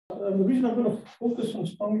the reason I'm going to focus on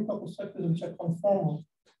strongly coupled sectors which are conformal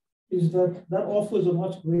is that that offers a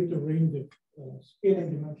much greater range of scaling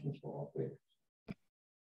dimensions for operators.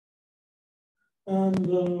 And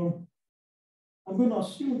I'm going to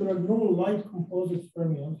assume there are no light composite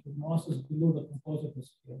fermions with masses below the compositeness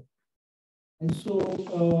scale. And so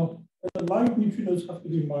the light neutrinos have to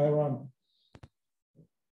be Majorana.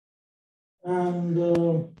 And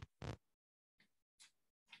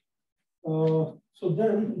so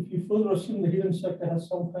then, if you further assume the hidden sector has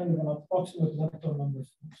some kind of an approximate lepton number,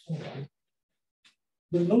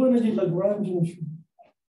 the low energy Lagrangian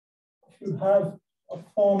should have a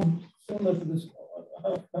form similar to this,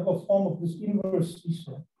 have a form of this inverse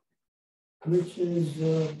seesaw, which is,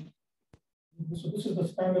 so this is the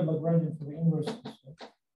standard Lagrangian for the inverse seesaw.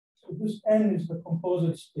 So this N is the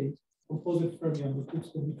composite state, composite fermion with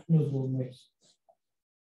which the neutrinos will mix.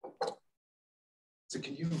 So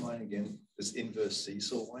can you remind again, this inverse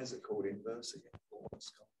seesaw, why is it called inverse again?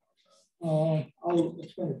 I'll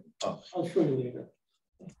explain it. Oh. I'll show you later.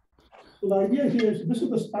 So the idea here is this is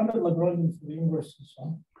the standard Lagrangian for the inverse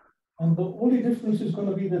seesaw. And the only difference is going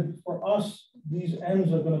to be that for us, these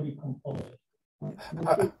ends are going to be composite.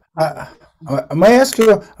 May I ask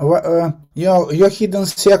you, your hidden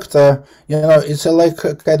sector, it's like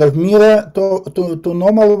a kind of mirror to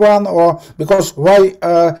normal one, or because why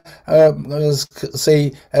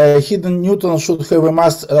say hidden Newton should have a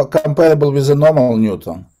mass comparable with a normal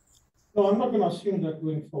Newton? No, I'm not going to assume that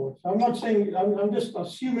going forward. So I'm not saying, I'm just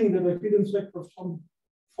assuming that a hidden sector of some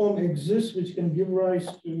form exists which can give rise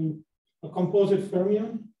to a composite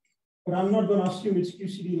fermion. But I'm not going to assume it's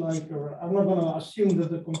QCD-like, or I'm not going to assume that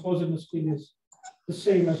the compositeness thing is the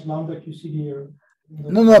same as lambda QCD. Or,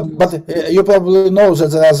 no, but you probably know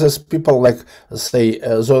that there are these people like, say,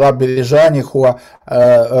 Zora Berijani, who are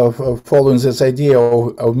following this idea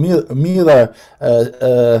of mirror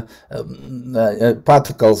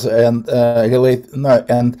particles and relate.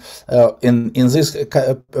 And in this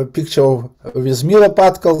picture with mirror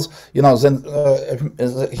particles, then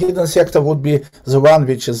the hidden sector would be the one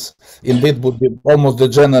which is indeed would be almost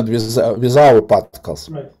degenerate with our particles.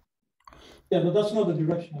 Right. Yeah, but that's not the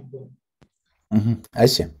direction I'm going. I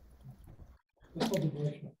see. That's not the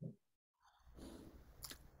direction of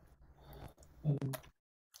it.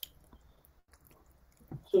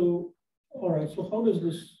 So, all right, so how does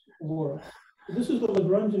this work? So this is the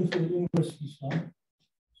Lagrangian for the inverse seesaw.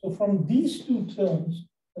 So from these two terms,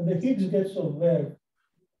 when the Higgs gets a wave,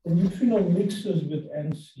 the neutrino mixes with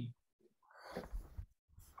NC.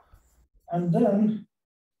 And then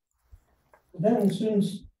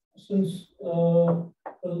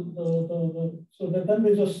so then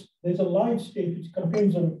there's a light state which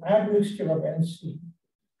contains an admixture of NC.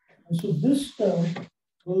 And so this term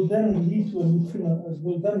will then lead to a neutrino,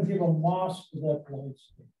 will then give a mass to that light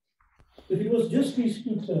state. If it was just these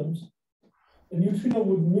two terms, the neutrino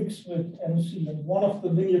would mix with NC, and one of the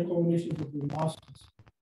linear combinations would be massless.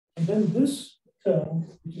 And then this term,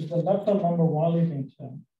 which is the lepton number violating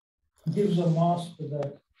term, gives a mass to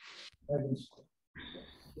that state.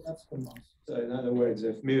 That's the mass. So in other words,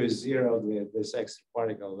 if mu is zero, this extra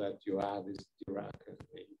particle that you add is Dirac.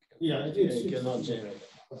 You cannot generate it.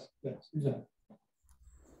 Yes, exactly.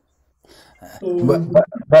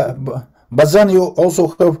 But then you also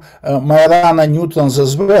have Majorana Newtons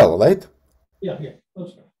as well, right? Yeah,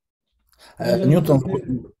 that's right. Newtons.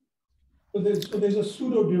 So there's a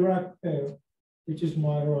pseudo Dirac pair, which is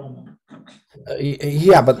Majorana.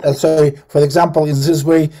 Yeah, but so for example, in this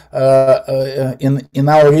way, in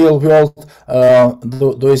our real world,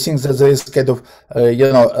 do you think that there is kind of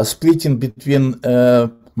a splitting between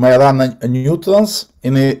Majorana Newtons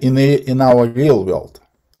in our real world?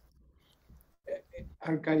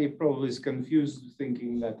 Arkady probably is confused,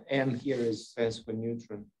 thinking that N here stands for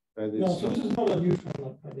neutron. No, so this is not a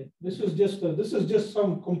neutron. This is just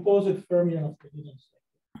some composite fermion of the hidden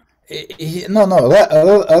state. No,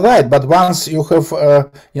 right. But once you have,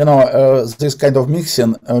 this kind of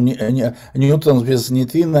mixing Newtons with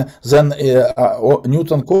neutrino, then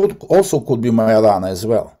Newton could be Majorana as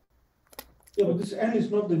well. Yeah, but this N is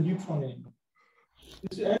not the neutron N.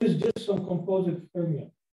 This N is just some composite fermion.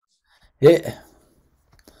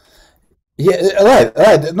 Yeah,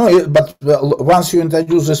 right. No, but once you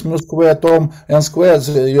introduce this mu square term N squared,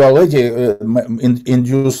 you already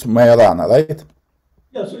induced Majorana, right?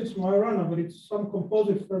 Yeah, so it's Majorana, but it's some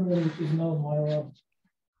composite fermion which is now Majorana.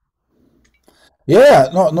 Yeah,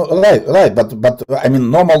 no, right. But I mean,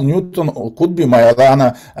 normal Newton could be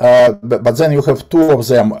Majorana, but then you have two of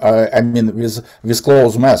them. I mean, with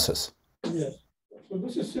close masses. Yes. So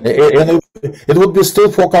this is and it would be still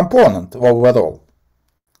 4 component overall.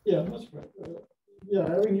 Yeah, that's right. Yeah,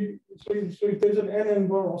 I mean, so if there's an n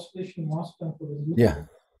bar oscillation mass term for the Yeah.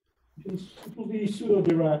 it will be pseudo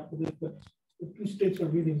Dirac, but the two states are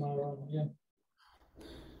really Majorana. Yeah.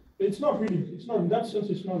 It's not really, it's not, in that sense,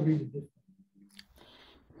 it's not really different.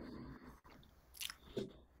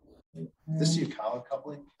 This Yukawa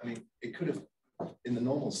coupling, I mean, it could have, in the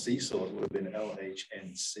normal seesaw, it would have been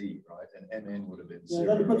LHNC, right? And MN would have been 0. Yeah,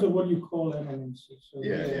 that depends on what you call MNC. So,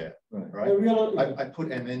 yeah. Right. I put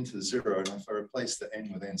MN to 0, and if I replace the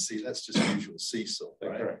N with NC, that's just usual seesaw,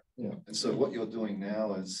 right? Correct. Yeah. And so what you're doing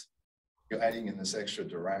now is you're adding in this extra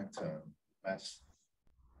Dirac term. That's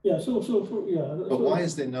yeah. But why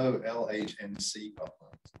is there no LHNC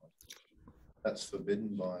coupling? That's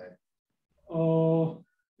forbidden by.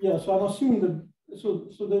 Yeah. So I'm assuming that. So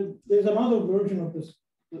there's another version of this.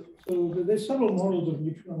 So there's several models of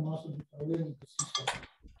neutrino masses which are related to seesaw.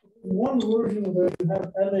 One version where you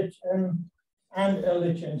have LHN and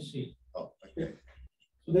LHNC. Oh, okay.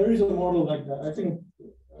 So there is a model like that. I think.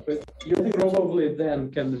 But you probably then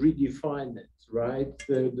can redefine it, right?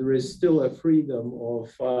 There is still a freedom of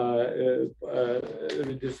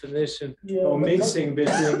redefinition or mixing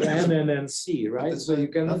between N and C, right? So you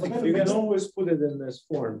can always put it in this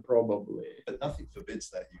form, probably. But nothing forbids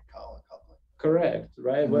that Yukawa coupling. Correct,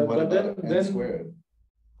 right?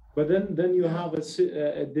 But then you have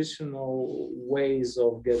additional ways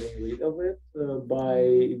of getting rid of it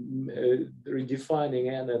by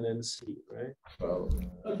redefining N and NC, right?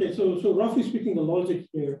 Okay, so roughly speaking, the logic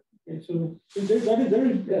here. Okay, so there is.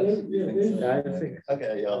 I think.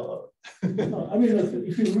 Okay, yeah. No, I mean,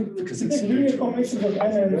 if you take linear combinations of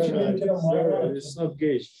N and NC, it's not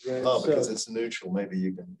gauged, right? Oh, because it's neutral. Maybe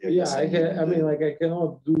you can. Yeah, I mean, like I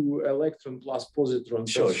cannot do electron plus positron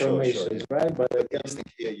transformations, right? But I think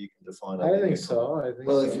here you can define. I think so.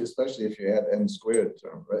 Well, especially if you add n squared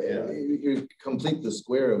term, right? Yeah. You complete the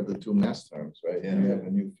square of the two mass terms, right? Yeah. And you have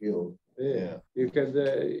a new field. Yeah, you can.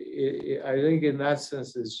 I think in that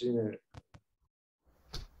sense, it's generic.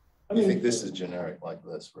 I mean, think this is generic like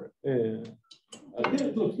this, right? Yeah.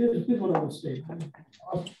 Look, here's what I would say.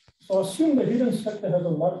 So assume the hidden sector has a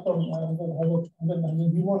lepton and a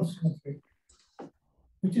U1 symmetry,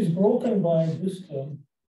 which is broken by this term,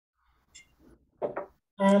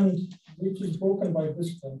 and which is broken by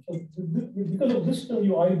this term. So because of this term,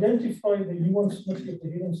 you identify the U1 symmetry of the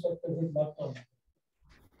hidden sector with lepton.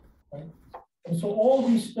 Right? And so all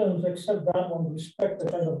these terms, except that one, respect the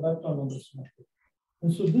kind of lepton number symmetry.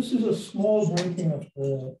 And so this is a small breaking of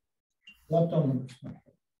the lepton number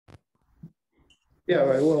symmetry. Yeah,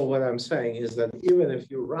 well, what I'm saying is that even if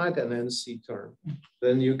you write an NC term,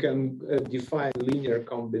 then you can define linear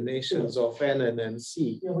combinations of N and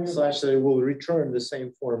NC such that it will return the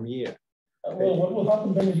same form here. Well, what will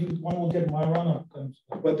happen then is one will get Majorana terms.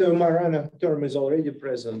 But the Majorana term is already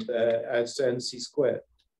present as NC squared.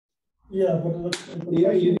 Yeah, but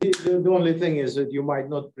the only thing is that you might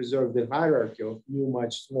not preserve the hierarchy of mu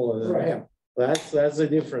much smaller than M. That's a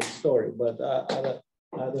different story. But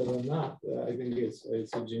other than that, I think it's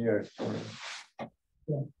a generic term.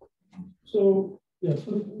 Yeah. So to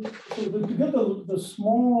get the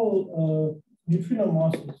small neutrino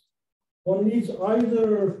masses, one needs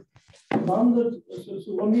either rounded.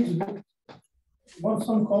 So one needs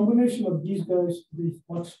some combination of these guys to be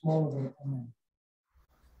much smaller than M.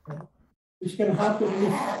 Okay. Which can happen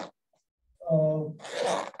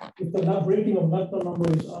if the breaking of lepton number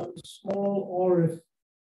is small, or if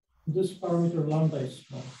this parameter lambda is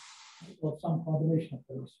small, or some combination of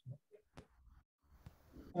those.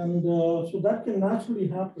 And so that can naturally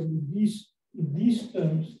happen if these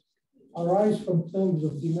terms arise from terms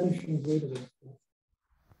of dimension greater than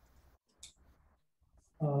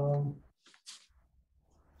 4.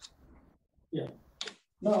 Yeah.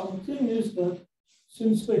 Now the thing is that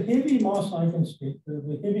since the heavy mass eigenstate,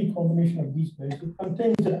 the heavy combination of these guys, it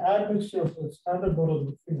contains an admixture of the standard model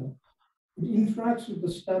neutrino. It interacts with the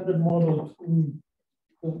standard model through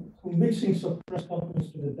mixing suppressed couplings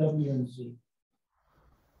to the W and Z.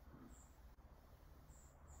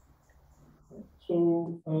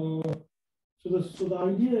 So the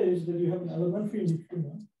idea is that you have an elementary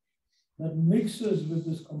neutrino that mixes with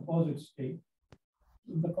this composite state.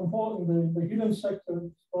 The hidden sector,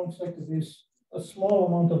 strong sector, is a small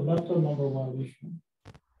amount of lepton number violation.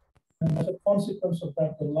 And as a consequence of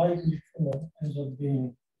that, the light neutrino ends up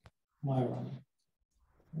being Majorana.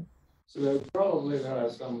 So there are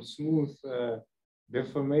some smooth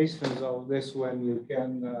deformations of this when you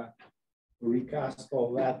can recast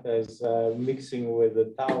all that as mixing with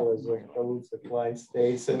the towers of Composite line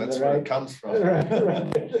states. And that's where it comes from.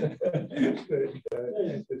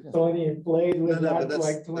 Tony played with that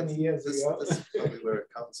like 20 years ago. That's probably where it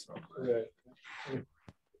comes from. Right?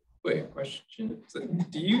 Wait, question. So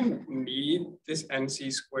do you need this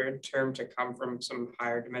NC squared term to come from some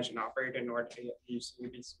higher dimension operator in order to get UC to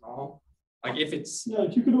be small? Like if it's... Yeah,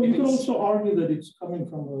 you could also argue that it's coming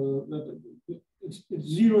from that it's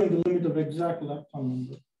zero in the limit of exact lepton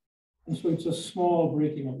number. And so it's a small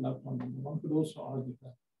breaking of lepton number. One could also argue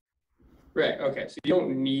that. Right, okay. So you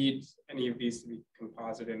don't need any of these to be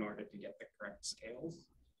composite in order to get the correct scales?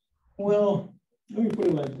 Well, let me put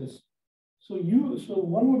it like this. So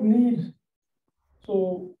one would need,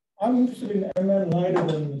 so I'm interested in MN lighter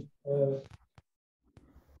than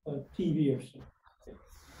TV or so,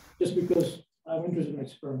 just because I'm interested in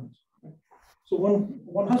experiments. Right? So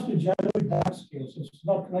one has to generate that scale, so it's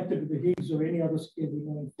not connected to the Higgs or any other scale we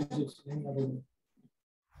know in physics in any other way.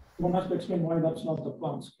 One has to explain why that's not the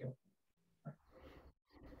Planck scale.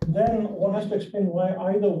 Then one has to explain why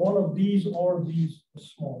either one of these or these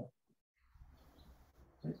is small.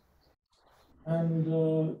 And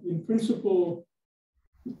in principle,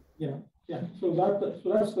 so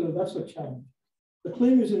that's the challenge. The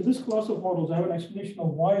claim is in this class of models, I have an explanation of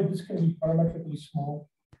why this can be parametrically small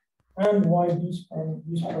and why these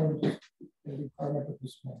parameters can be parametrically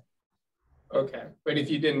small. Okay, but if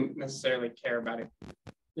you didn't necessarily care about it,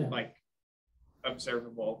 like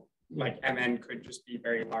observable, like MN could just be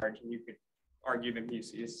very large and you could argue that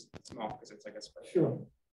UC is small because it's like a square. Sure,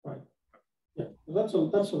 right. Yeah, that's a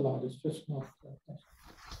lot. It's just not.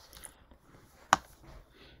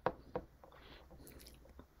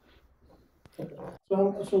 Okay.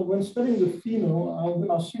 So when studying the pheno, I'm going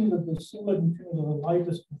to assume that the singlet neutrinos are the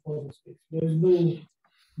lightest composite states. There is no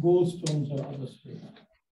goldstones or other states.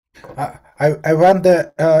 I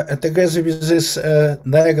wonder, together with this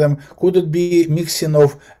diagram, could it be mixing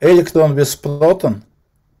of electron with proton?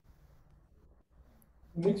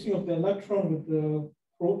 Mixing of the electron with the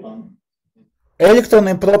proton? Electron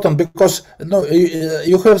and proton, because no,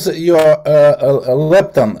 you have your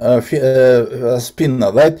lepton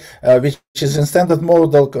spinner, right? Which is in standard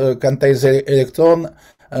model contains the electron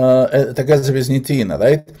together with neutrino,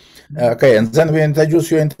 right? Okay, and then we introduce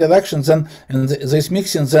your interactions, and in this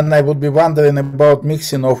mixing, then I would be wondering about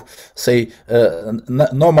mixing of, say,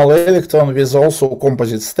 normal electron with also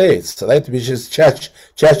composite states, right? Which is charged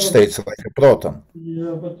states like a proton.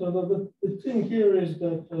 Yeah, but the thing here is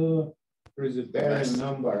that there is a barren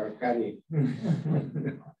number, Kari.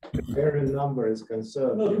 Barren number is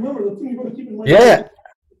concerned. No, remember the thing you got to keep in mind. Yeah.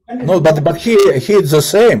 No, but here it's the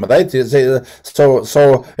same, right?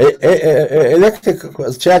 So electric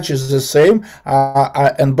charge is the same,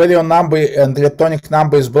 and baryon number and electronic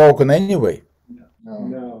number is broken anyway.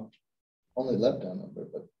 No. Only lepton number,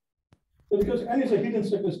 but because N is a hidden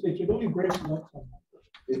sector state, it only breaks lepton.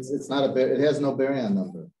 It's not it has no baryon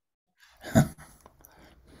number.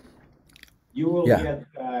 You will get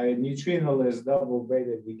neutrinoless double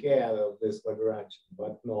beta decay out of this Lagrangian,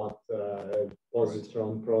 but not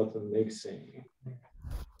positron-proton mixing.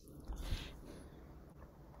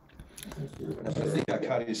 I think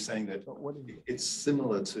Arkady is saying that it's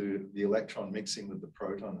similar to the electron mixing with the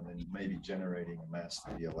proton and then maybe generating a mass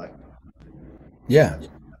to the electron. Yeah.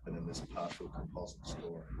 And in this partial composite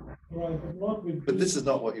story. Right, but not with. But this is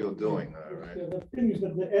not what you're doing, though, right? The thing is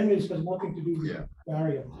that the N has nothing to do with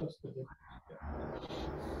variance. That's the thing.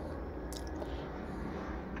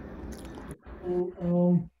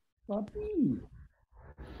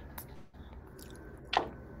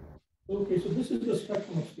 Okay, so this is the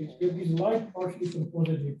spectrum of states. We have these light partially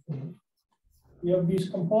composite neutrinos. We have these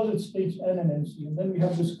composite states N and NC, and then we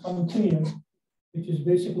have this continuum, which is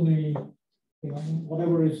basically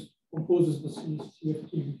whatever composes the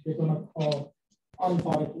CFT, which we're going to call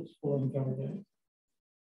unparticles for Zackaria.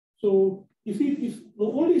 So if the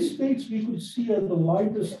only states we could see are the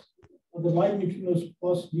lightest, or the light neutrinos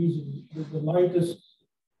plus these, the lightest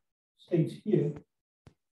states here,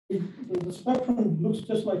 the spectrum looks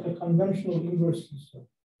just like a conventional inverse seesaw.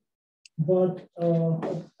 But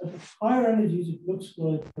at higher energies, it looks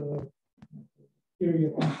like theory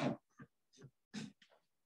of impact.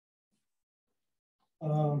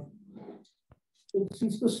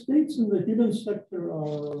 Since the states in the hidden sector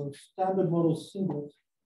are standard model singlets,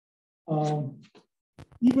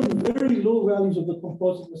 even very low values of the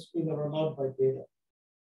compositeness scale are allowed by data.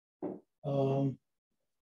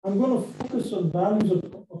 I'm going to focus on values of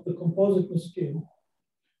the compositeness scale,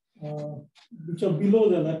 which are below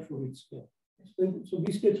the electroweak scale. So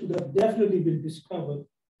these states would have definitely been discovered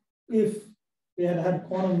if they had had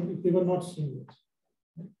quantum, if they were not singlets.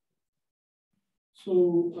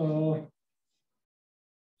 So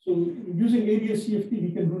using ADS-CFT,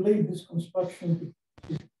 we can relate this construction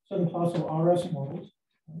to some class of RS models.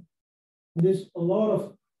 Right? There's a lot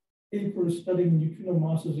of papers studying neutrino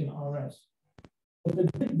masses in RS. But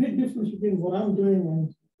the big difference between what I'm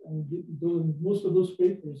doing and doing most of those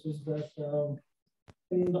papers is that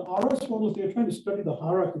in the RS models, they're trying to study the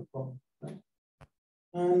hierarchy problem, right?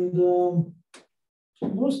 And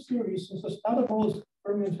in those theories, since the standard model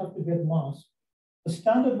fermions have to get mass, the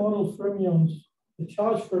standard model fermions, the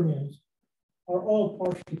charged fermions, are all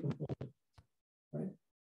partially composite, right?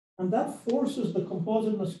 And that forces the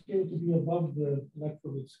compositeness scale to be above the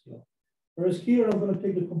electroweak scale. Whereas here, I'm going to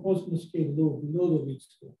take the compositeness scale low, below the weak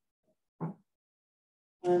scale.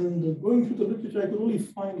 And going through the literature, I could only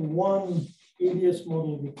find one ADS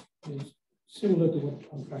model which is similar to what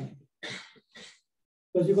I'm trying to do.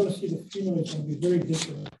 Because you're going to see the phenomenon is going to be very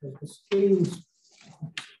different because the scales.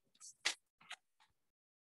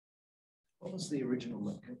 What was the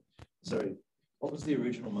original? Sorry. What was the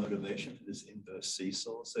original motivation for this inverse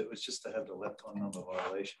seesaw? So it was just to have the lepton number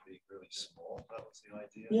violation be really small. That was the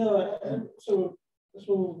idea. Yeah.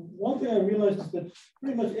 So one thing I realized is that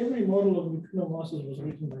pretty much every model of neutrino masses was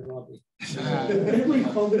written by Robbie. Every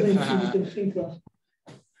combination you can think of,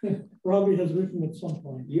 Robbie has written at some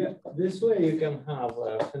point. Yeah, this way you can have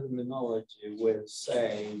a phenomenology with,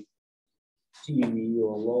 say, TV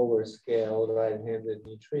or lower scale right-handed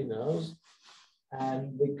neutrinos.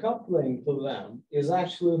 And the coupling to them is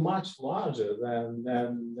actually much larger than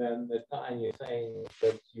the tiny thing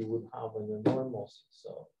that you would have in a normal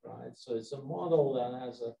seesaw, right? So it's a model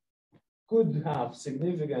that could have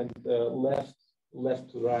significant left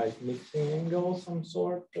to right mixing angle of some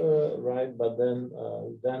sort, right? But then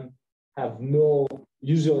have no,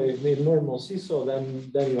 usually in normal seesaw,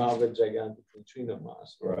 then you have a gigantic neutrino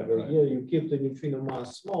mass, right? Right. Here you keep the neutrino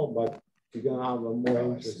mass small, but you're going to have a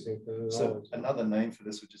more interesting phenomenology. So another name for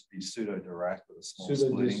this would just be pseudo-Dirac with a small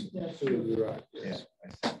splitting. Yeah, pseudo-Dirac, yes.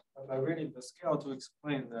 Yeah, but really the scale to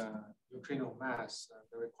explain the neutrino mass,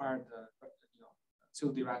 the required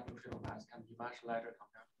pseudo-Dirac neutrino mass can be much lighter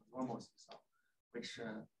compared to the normal seesaw, which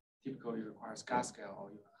typically requires gas scale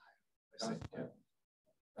or even higher.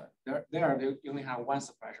 There you only have one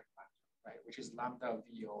suppression factor, right, which is lambda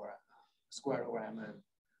V or square over Mn.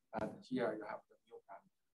 But here you have the mu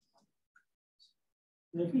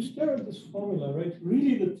parameter. If you stare at this formula, right,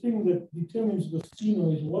 really the thing that determines the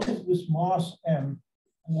pheno is what is this mass M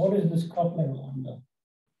and what is this coupling lambda.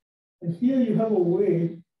 And here you have a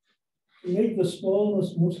way to make the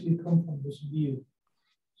smallness mostly come from this view.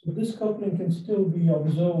 So this coupling can still be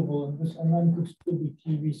observable and this and then could still be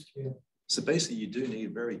TV scale. So basically you do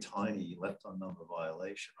need very tiny lepton number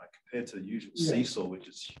violation, right? Compared to the usual seesaw, which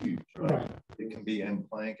is huge, right? It can be M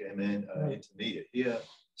Planck, Mn, intermediate. Here,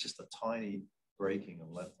 it's just a tiny breaking of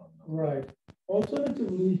lepton number. Right.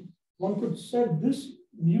 Alternatively, one could set this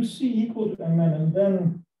mu c equal to Mn and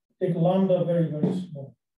then take lambda very, very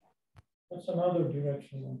small. That's another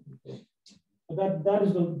direction one can take. But that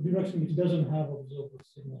is the direction which doesn't have observable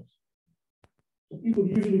signals. So people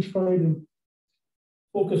usually try to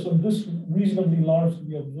focus on this reasonably large to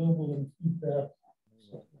be observable and keep that.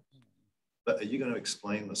 But are you going to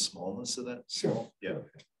explain the smallness of that? Sure. Yeah.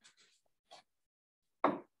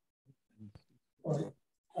 All right.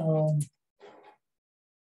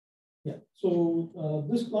 So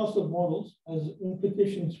this class of models has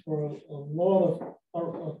implications for a lot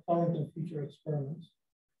of current and future experiments.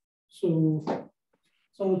 So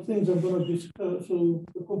some of the things I'm going to discuss. So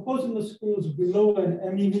the compositeness scales below an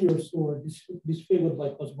MEV or so are disfavored by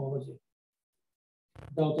cosmology.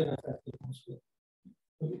 Delta and effective scale.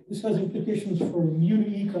 This has implications for mu to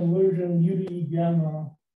E conversion, mu to E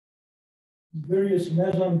gamma, various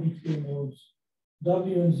meson decay modes,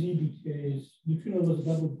 W and Z decays, neutrinoless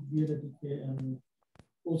double beta decay, and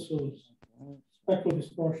also spectral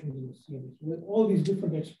distortions in the series. So with all these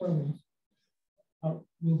different experiments,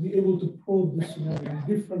 we'll be able to probe this scenario in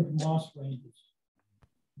different mass ranges,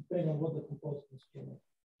 depending on what the compositeness scale is.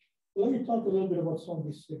 So let me talk a little bit about some of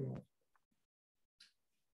these signals.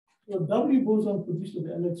 So W boson produced with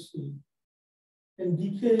the LHC can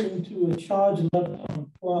decay into a charged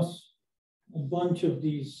lepton plus a bunch of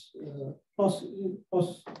these plus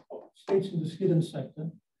states in this hidden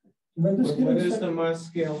sector. And then this what is the mass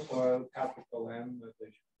scale for capital M that they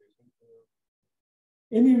should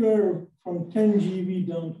be? Anywhere from 10 GeV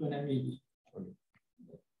down to an MeV.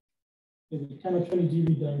 Maybe 10 or 20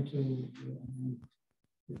 GeV down to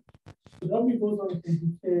so W boson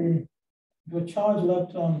can decay to a charged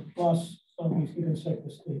lepton plus some of these hidden sector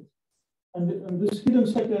states. And this hidden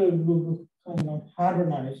sector will kind of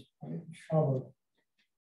hadronized, right, shower.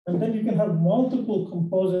 And then you can have multiple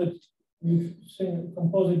composite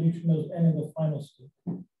neutrinos N in the final state.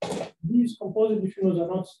 These composite neutrinos are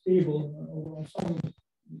not stable, or some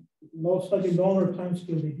slightly longer time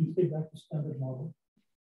scale, they decay back to standard model.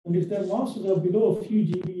 And if their losses are below a few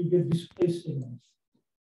GeV, you get displaced signals.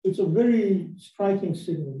 It's a very striking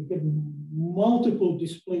signal. You get multiple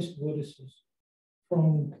displaced vertices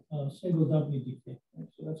from single W decay. Right?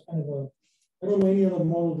 So that's kind of a, I don't know any other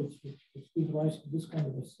model which gives rise to this kind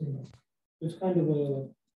of a signal. It's kind of a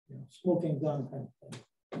smoking gun kind of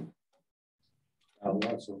thing.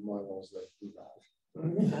 Lots of models that do that.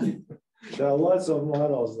 There are lots of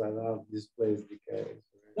models that have displaced decays.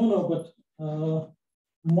 Right? No, but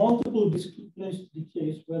multiple displaced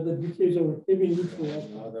decays where the decays are heavy neutral.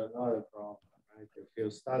 Not a problem, right? If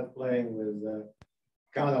you start playing with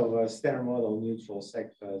kind of a standard model neutral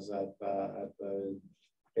sectors at the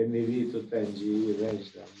MEV to 10 G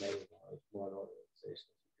range, there are many more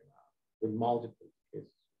organizations you can have with multiple decays.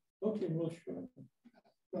 Okay, well, sure.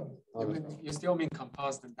 You still mean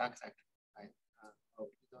composite dark sector, right?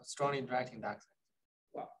 Strongly interacting dark sector.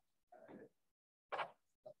 Well,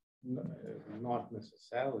 not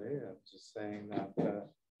necessarily. I'm just saying that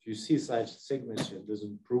if you see such signature, it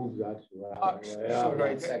doesn't prove that you have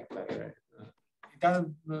right. sector, right? It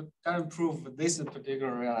doesn't prove this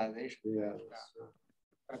particular realization. Yeah.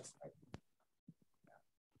 That's like,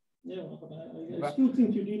 yeah, but I still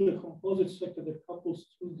think you need a composite sector that couples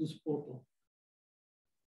through this portal.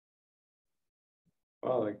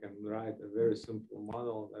 Well, I can write a very simple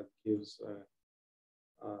model that gives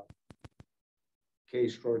K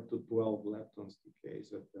short to 12 leptons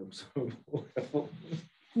decays at the observable level.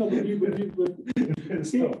 No, but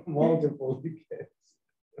multiple decays.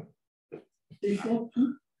 K short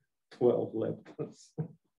to 12 leptons.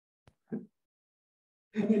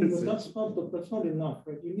 I mean, but that's not enough,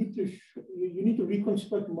 right? You need to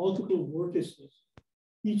reconstruct multiple vortices,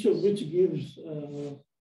 each of which gives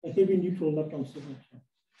a heavy neutral lepton signature.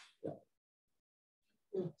 Yeah.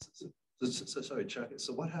 So sorry, Chuck.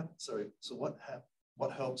 So what happened? Sorry. So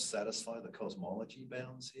what helps satisfy the cosmology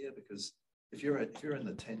bounds here? Because if you're in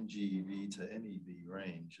the 10 GeV to MeV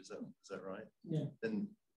range, is that right? Yeah. Then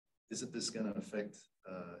isn't this going to affect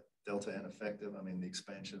delta N effective? I mean, the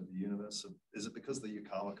expansion of the universe. So is it because the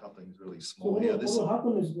Yukawa coupling is really small? So what will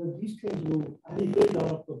happen is that these trains will annihilate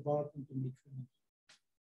out of the bark into neutrinos.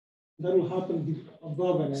 That will happen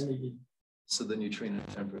above an MEV. So the neutrino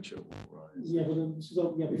temperature will rise. Yeah, but this is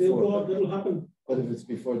that will happen. But if it's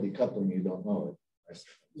before decoupling, you don't know it.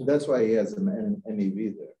 So that's why he has an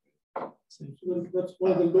MEV there. So that's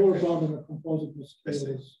why the lower bound in the compositeness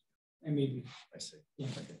scale is MEV. I see. Yeah,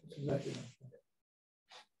 okay. Exactly right.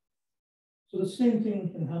 So the same thing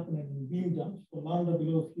can happen in beam dumps. For lambda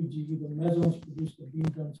below a few GeV, the mesons produce the beam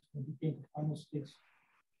dumps and became the final states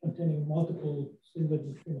containing multiple singlet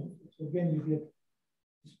neutrinos. So again, you get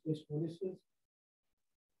displaced vortices.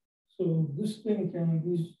 So this thing can,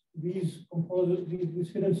 these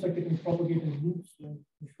hidden sector can propagate in loops and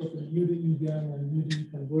show the U to E gang and U to E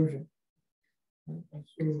conversion. And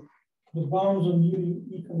so the bounds on U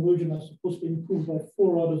to E conversion are supposed to improve by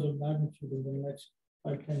 4 orders of magnitude in the next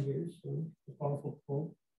 5-10 years. So it's a powerful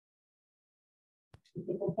probe. If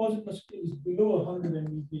the compositeness scale is below 100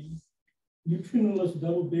 MeV, neutrinoless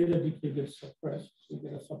double beta decay gets suppressed. So you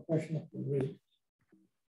get a suppression of the rate.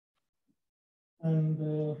 And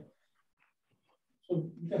so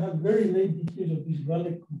you can have very late decays of these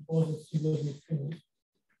relic composite single neutrinos.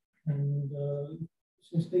 And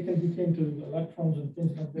since they can decay into electrons and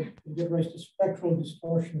things like that, they get rise to spectral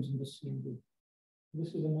distortions in the CMB.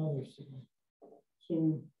 This is another signal.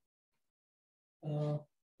 So,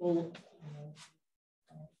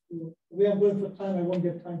 the way I'm going for time, I won't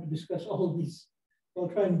get time to discuss all of these. I'll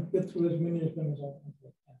try and get through as many of them as I can.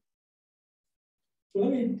 So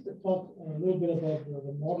let me talk a little bit about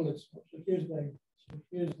the model itself. So here's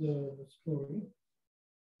the story.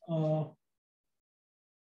 To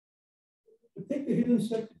take the hidden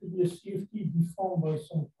sector to be a CFT deformed by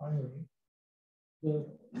some primary, the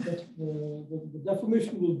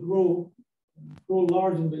deformation will grow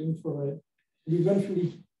large in the infrared and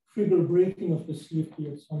eventually trigger breaking of the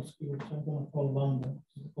CFT at some scale, which I'm going to call lambda,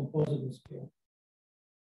 which is the composite scale.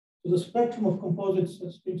 So the spectrum of composite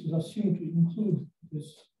states is assumed to include this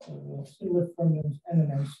singlet fermions N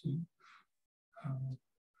and MC,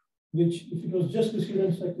 which if it was just this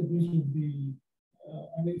hidden sector, these would be,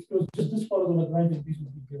 and if it was just this part of the Lagrangian, these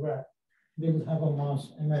would be direct. They would have a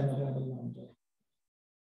mass and then have a lambda.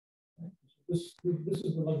 Right? So this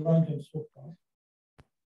is the Lagrangian so far.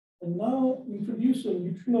 And now introduce a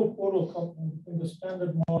neutrino portal coupling between the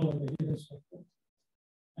standard model and the hidden sector.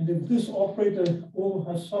 And if this operator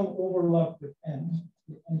has some overlap with N,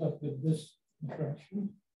 you end up with this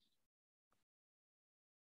interaction.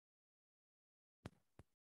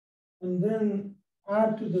 And then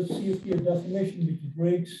add to the CFT a definition which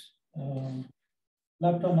breaks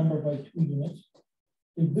lepton number by 2 units.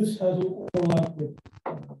 If this has overlap with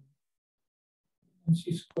NC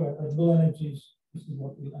squared at low energies, this is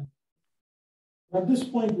what we like. At this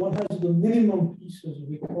point, one has the minimum pieces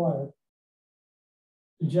required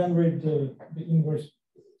to generate the inverse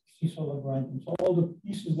seesaw Lagrangian. So all the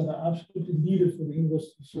pieces that are absolutely needed for the inverse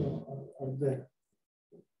seesaw are there.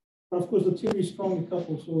 But of course, the theory is strongly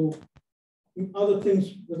coupled, so other things,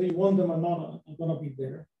 whether you want them or not, are going to be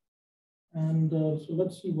there. And so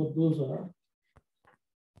let's see what those are.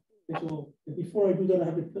 Okay, so before I do that,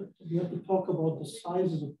 we have to talk about the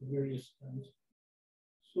sizes of the various terms.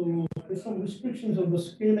 So there's some restrictions on the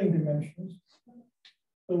scaling dimensions.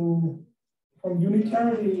 So from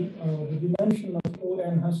unitarity, the dimension of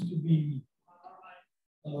ON has to be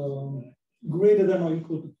greater than or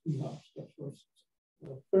equal to 3/2. That's first.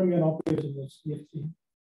 Fermion operates in the CFT.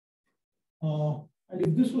 And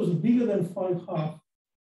if this was bigger than 5/2,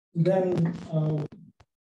 then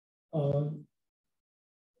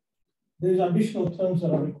there's additional terms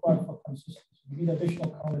that are required for consistency. We need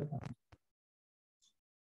additional counterterms.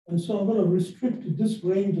 And so I'm going to restrict to this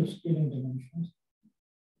range of scaling dimensions.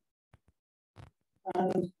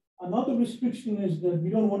 And another restriction is that we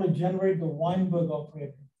don't want to generate the Weinberg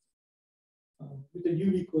operator with the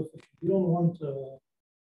UV coefficient. We don't want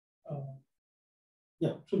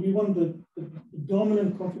so we want the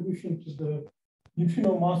dominant contribution to the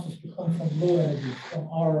neutrino masses to come from low energy, from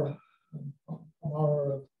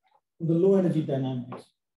the low energy dynamics.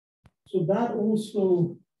 So that also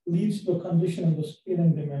leads to a condition in the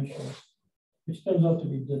scaling dimensions, which turns out to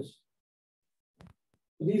be this.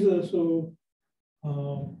 So these are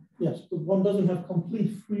yes, but one doesn't have complete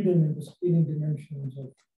freedom in the scaling dimensions of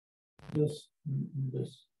this and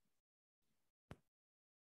this.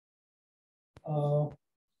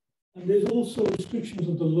 And there's also restrictions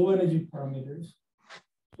of the low energy parameters.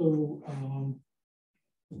 So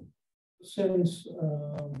since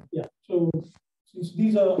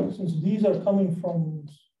these are coming from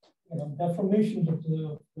deformations of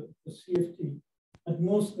the CFT, at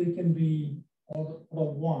most they can be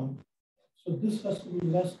order 1. So this has to be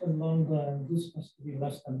less than lambda, and this has to be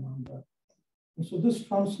less than lambda. And so this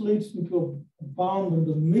translates into a bound in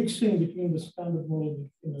the mixing between the standard model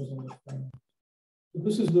neutrinos and the Fermion. So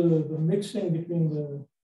this is the mixing between the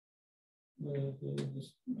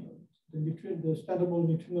standard model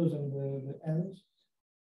neutrinos and the ends.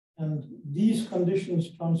 And these conditions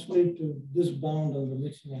translate to this bound on the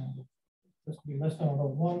mixing angle. It has to be less than order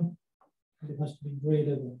 1, and it has to be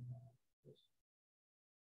greater than this.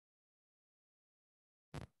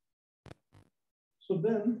 So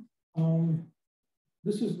then,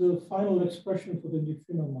 this is the final expression for the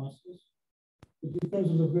neutrino masses. It depends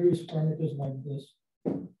on the various parameters like this.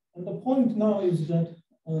 And the point now is that,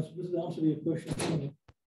 so this is the answer to your question.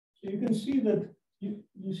 So you can see that you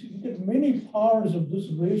get many powers of this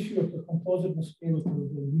ratio of the compositeness scale to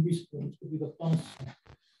the UV scale, which would be the constant.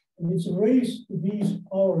 And it's raised to these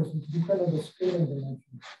powers which depend on the scaling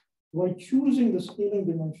dimension. By choosing the scaling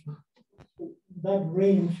dimension, that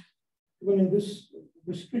range, even in this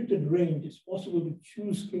restricted range, it's possible to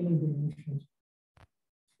choose scaling dimensions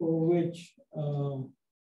for which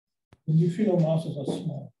the neutrino masses are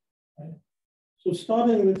small. Right? So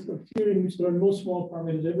starting with a theory in which there are no small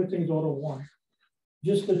parameters, everything is order 1.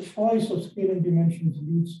 Just the choice of scaling dimensions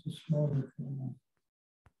leads to small neutrino masses.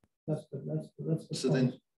 That's the so point.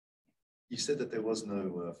 Then you said that there was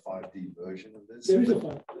no 5D version of this? There is a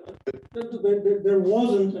 5D. There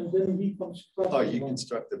wasn't, and then we constructed. Oh, you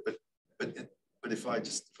constructed, but if I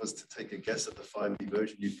just was to take a guess at the 5D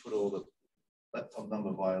version, you put all the lepton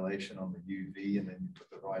number violation on the UV, and then you put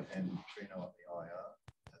the right-hand neutrino on the IR.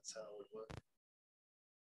 That's how it would work.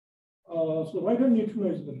 So right-hand neutrino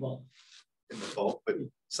is the bulk. In the bulk, but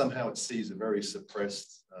somehow it sees a very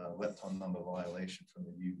suppressed lepton number violation from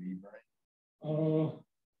the UV brain.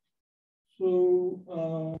 So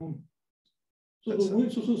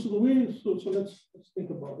let's think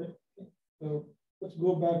about it. So let's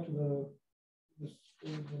go back to the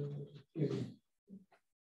theory.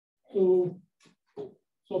 So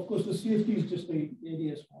of course the CFT is just the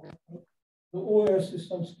ADS model. Right? The OS is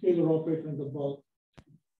some scalar operator in the bulk,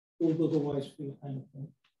 goes otherwise field kind of thing.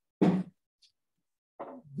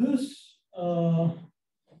 This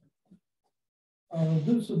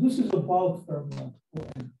this is a bulk fermion,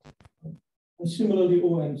 ON. And similarly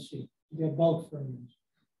ONC, they are bulk fermions.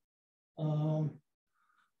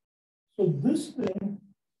 So this thing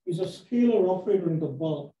is a scalar operator in the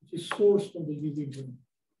bulk, which is sourced from the UV brain.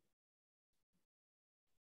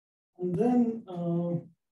 And then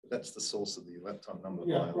that's the source of the lepton number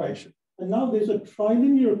violation. Right. And now there's a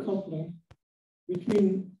trilinear coupling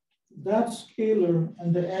between that scalar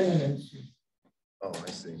and the N and NC. Oh,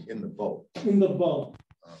 I see. In the bulk. In the bulk.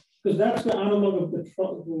 Because that's the analog of the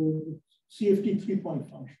CFT 3-point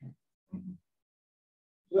function. Mm-hmm.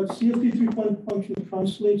 So that CFT 3-point function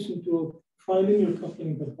translates into a trilinear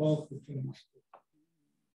coupling the bulk between these two.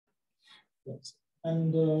 Yes.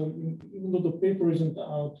 And even though the paper isn't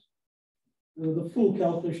out, the full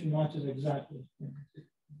calculation matches exactly. It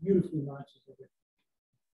beautifully matches it.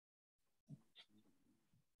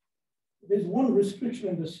 There's one restriction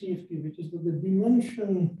in the CFT, which is that the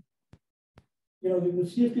dimension, the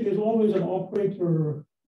CFT, there's always an operator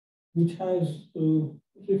which has, so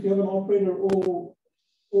if you have an operator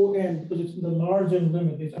ON, because it's in the large N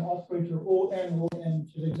limit, there's an operator ON,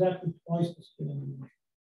 which is exactly twice the scaling dimension.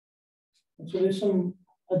 And so there's some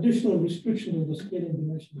additional restrictions in the scaling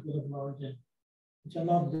dimension because of large N, which are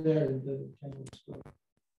not there in the general story.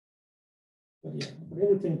 But yeah, but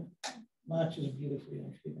everything matches beautifully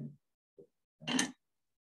actually.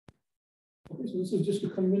 Okay, so this is just to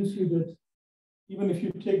convince you that even if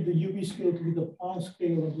you take the UV scale to be the Planck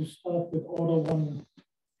scale and you start with order 1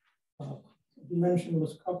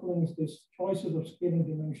 dimensionless couplings, there's choices of scaling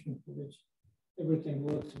dimension for which everything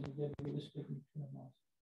works and you get realistic neutrino mass.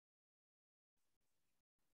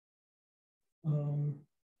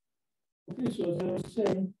 Okay, so as I was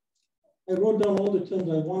saying, I wrote down all the terms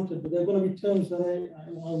I wanted, but they're going to be terms that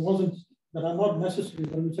that are not necessary,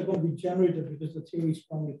 but which are going to be generated because the theory is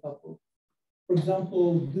strongly coupled. For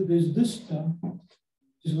example, there's this term,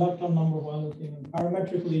 which is lepton number violating, and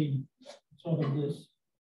parametrically sort of this.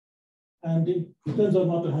 And it turns out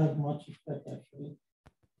not to have much effect actually.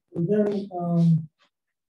 And then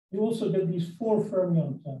you also get these 4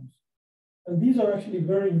 fermion terms. And these are actually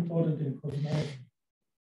very important in cosmology.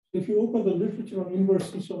 If you open the literature on inverse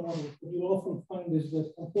seesaw models, what you often find is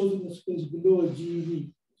that compositeness is below a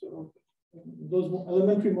GeV. So those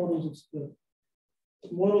elementary models, it's the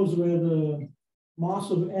models where the mass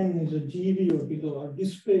of N is a GeV or below are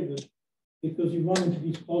disfavored because you run into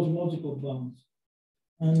these cosmological bounds.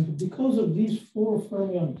 And because of these 4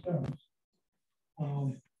 fermion terms,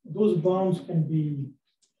 those bounds can be,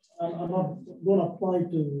 don't apply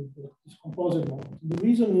to this composite model. The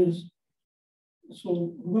reason is,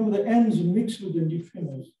 so remember the N's mix with the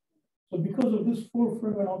neutrinos. So because of this 4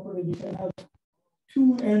 fermion operator, you can have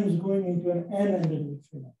 2 N's going into an N and a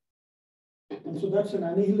neutrino. And so that's an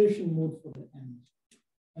annihilation mode for the N's.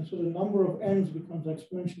 And so the number of N's becomes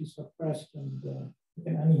exponentially suppressed and you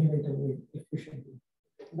can annihilate away efficiently.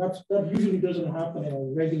 That usually doesn't happen in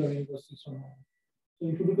a regular inverse seesaw model. So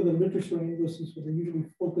if you look at the literature on inverse seesaw, they usually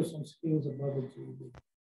focus on scales above a GeV.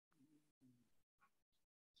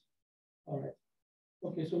 All right.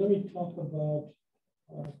 Okay, so let me talk about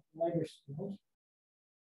lighter scales.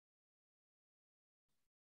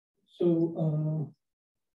 So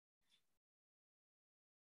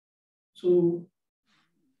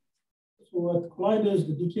at colliders,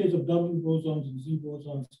 the decays of W bosons and Z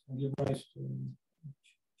bosons can give rise to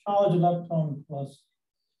charge lepton plus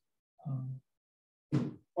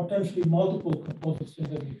potentially multiple composite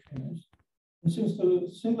singlet neutrinos. And since the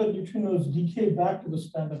singlet neutrinos decay back to the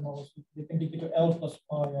standard model, so they can decay to L plus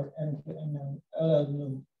pi or N to N, LL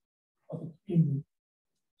nu of the P.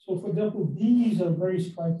 So for example, these are very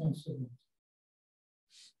striking signals.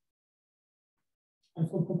 And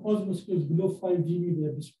for composite scales below 5 GeV, they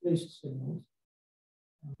are displaced signals.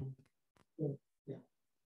 So yeah,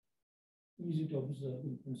 easy to observe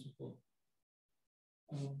in principle.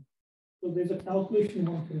 So there's a calculation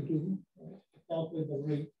one can do to calculate the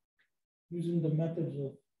rate using the methods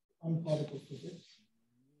of unparticle physics.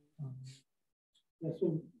 Yeah,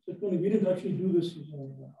 so Tony, we didn't actually do this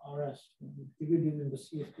using RS. We did it in the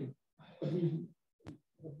CFT, but we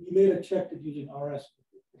later checked it using RS.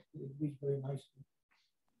 It reads very nicely.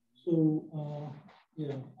 So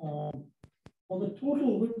well, the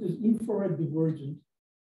total width is infrared divergent,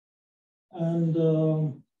 and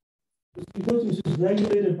this divergence is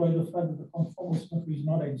regulated by the fact that the conformal symmetry is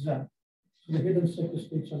not exact. So the hidden sector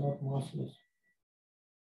states are not massless.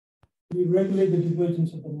 We regulate the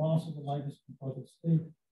divergence of the mass of the lightest composite state.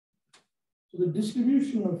 So the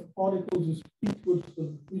distribution of particles is peaked towards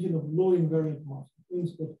the region of low invariant mass. It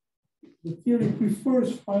means that the theory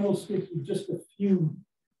prefers final states with just a few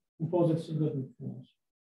composite singlet neutrinos.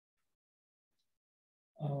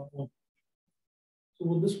 So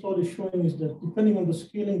what this plot is showing is that depending on the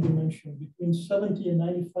scaling dimension, between 70 and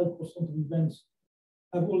 95% of events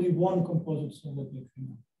have only one composite singlet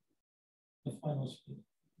neutrino, the final state.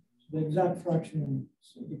 So the exact fraction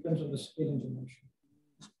depends on the scaling dimension.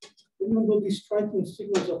 Even though these striking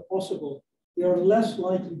signals are possible, they are less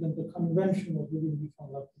likely than the conventional heavy neutron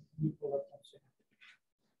lepton signature.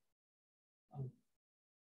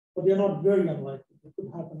 But they're not very unlikely. It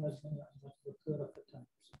could happen as much as a third of the time.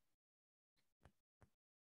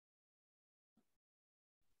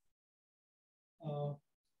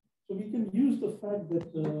 So we can use the fact that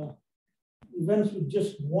events with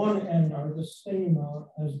just one end are the same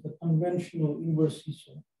as the conventional inverse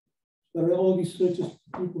seesaw. There are all these searches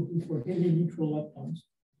people do for heavy neutral leptons.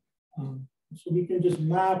 So we can just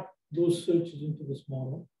map those searches into this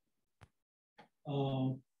model.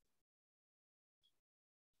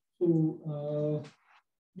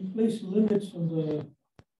 We place limits on the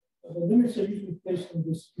limits are usually placed on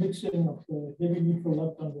this mixing of the heavy neutral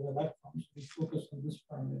lepton with electrons. We focus on this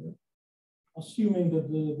parameter, assuming that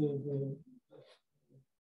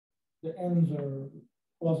the ends are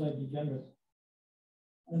quasi-degenerate.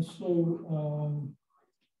 And so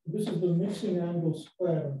this is the mixing angle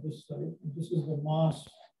squared on this side, and this is the mass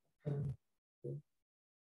of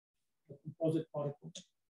the composite particle.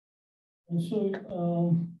 And so,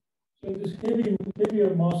 so this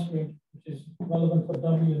heavier mass range, which is relevant for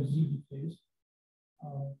W and Z decays.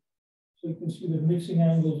 So you can see the mixing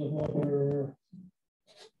angles of order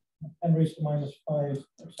 10 raised to minus 5,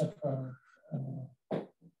 etc. 10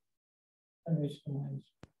 raised to minus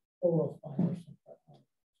 4 or 5 or something.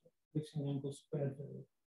 Mixing angle squared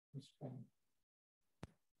is strong.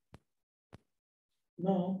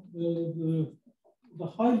 Now, the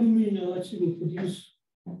high lumen LHC will produce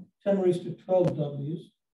 10 raised to 12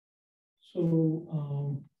 Ws. So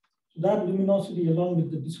that luminosity, along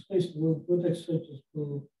with the displaced vertex searches,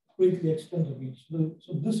 will greatly extend the reach.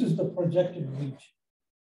 So this is the projected reach.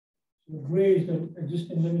 So the gray is the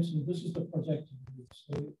existing limits, and this is the projected reach.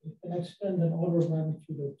 So it can extend an order of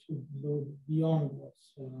magnitude or two beyond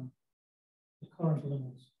what's the current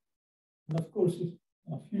limits. And of course, if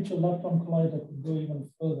a future lepton collider could go even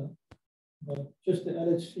further, but just the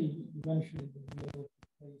LHC eventually will be able to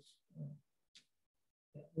place,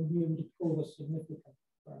 will be able to prove a significant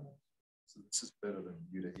parameter. So this is better than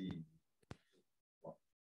U to E.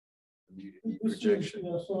 The U to E projection.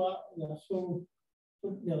 So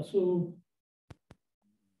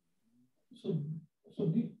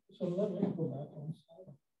let me go back one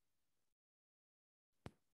slide.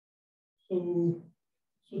 So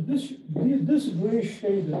this gray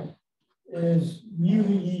shaded is mu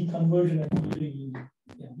to E conversion and mu to E,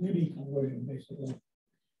 mu to E conversion basically,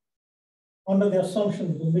 under the assumption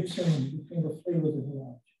that the mixing between the flavors is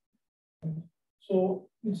large. So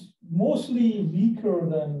it's mostly weaker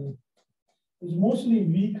than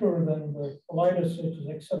the collider searches,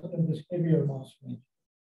 except in this heavier mass range.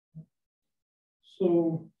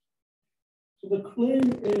 So the claim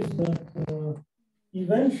is that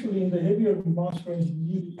eventually in the heavier mass range,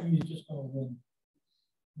 mu to E is just going to win.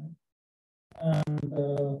 And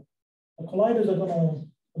the colliders are going to,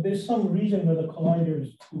 there's some region where the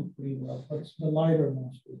colliders do pretty well, but it's the lighter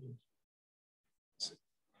mass region.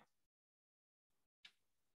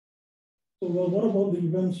 So, well, what about the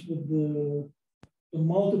events with the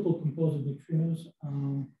multiple composite neutrinos?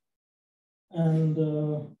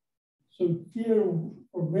 So here,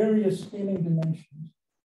 for various scaling dimensions,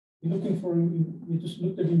 we're looking for, we just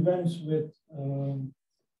looked at events with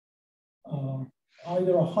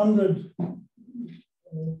either 100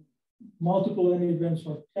 multiple N events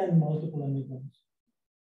or 10 multiple N events.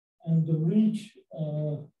 And the reach,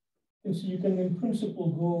 you can in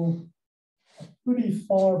principle go pretty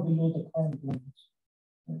far below the current limits,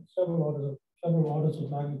 right? Several orders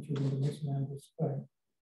of magnitude in the mixing angle squared.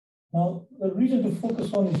 Now, the reason to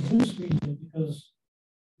focus on is this region, because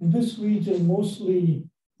in this region, mostly,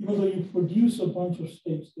 even though you produce a bunch of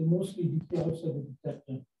states, they mostly decay outside the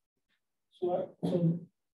detector. So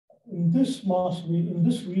in this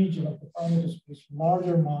region of the parameter space,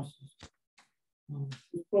 larger masses,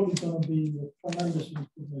 it's probably going to be a tremendous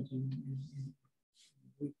improvement in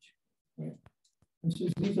reach. Right? And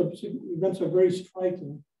since these events are very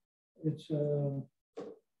striking, it's a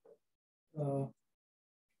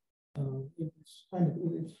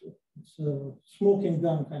smoking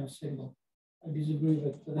gun kind of signal. I disagree with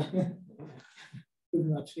that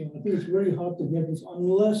signal. I think it's very hard to get this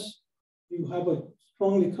unless you have a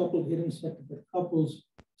strongly coupled hidden sector that couples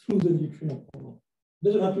through the neutrino pole. It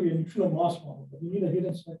doesn't have to be a neutrino mass model, but you need a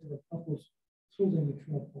hidden sector that couples through the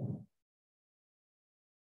neutrino pole.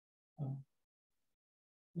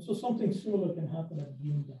 So something similar can happen at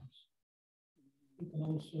beam dams. You can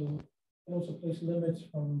also place limits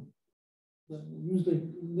from use the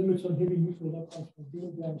limits on heavy neutral leptons for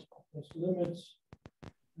beam dams, place limits,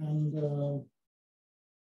 and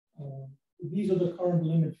these are the current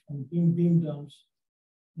limits from beam dams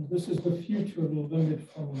And this is the future limit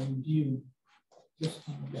from due this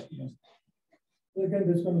time. Yeah. So again,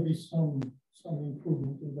 there's going to be some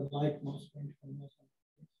improvement in the light mass range from this.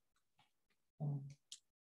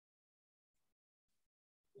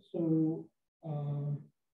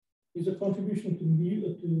 Is a contribution to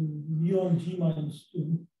mu on G minus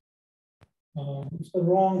 2. It's the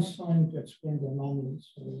wrong sign to explain the anomaly,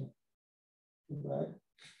 so too bad.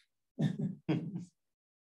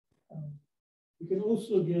 You can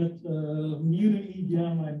also get mu to E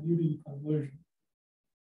gamma and mu to E conversion.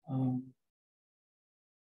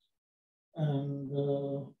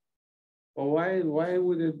 Well, why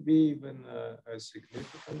would it be even a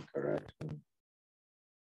significant correction?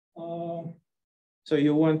 So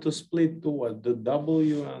you want to split to what? The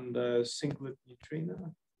W and the singlet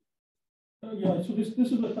neutrino? Yeah, so this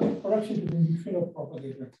is a correction to the neutrino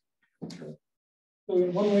propagator. So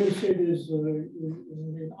in one way to say it is,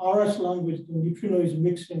 in RS language, the neutrino is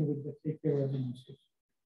mixing with the KK resonances.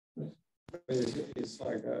 It's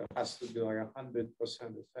like has to be like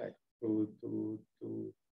 100% effect to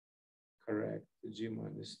correct the G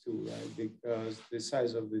minus 2, right? Because the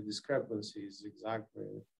size of the discrepancy is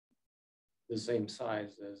exactly the same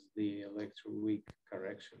size as the electroweak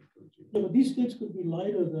correction to G. Yeah, but these states could be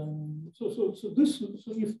lighter than so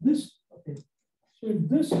if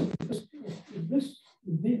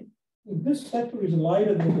this sector is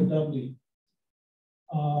lighter than the W.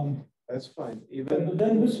 That's fine. Even but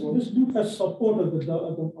then this loop has support of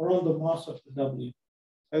around the mass of the W.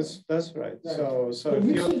 That's right. So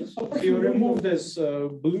if you remove this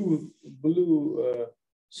blue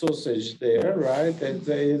sausage there, right?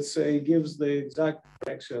 It gives the exact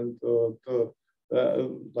correction to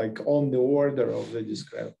like on the order of the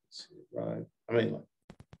discrepancy, right? I mean, like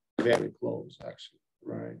very close actually,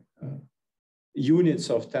 right? Units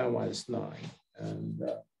of 10 minus 9, and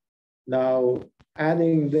now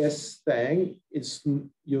adding this thing,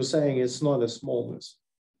 you're saying it's not a smallness.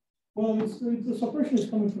 Well, the suppression is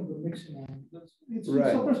coming from the mixing. It's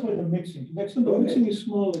right. suppressed by the mixing. The extent the mixing is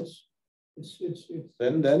small,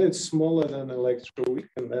 then it's smaller than electroweak,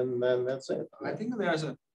 and then that's it. I think there's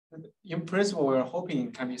in principle, we're hoping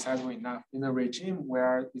it can be sizable enough in a regime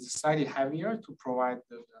where it's slightly heavier to provide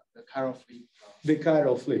the chiral flip. The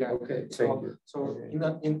chiral flip, yeah. okay. So okay.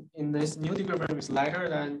 In this new degree frame is lighter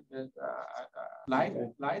than light,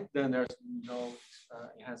 then there's no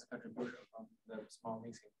enhanced contribution from the small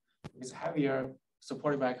mixing. If it's heavier,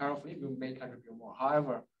 supported by chiral flip, you may contribute more.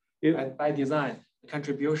 However, by design, the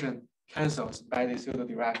contribution cancels by the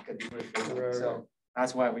pseudo-Dirac degree frame. Right, so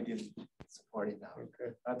that's why we didn't support it now.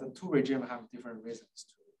 Okay. But the two regimes have different reasons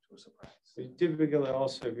to suppress. So typically,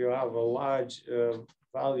 also, if you have a large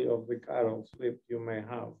value of the chiral flip, you may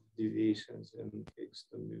have deviations in Higgs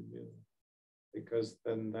to mu, because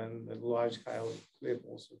then the large chiral flip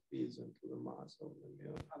also feeds into the mass of the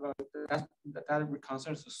mu. That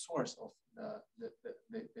concerns the source of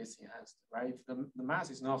this enhanced, right? If the mass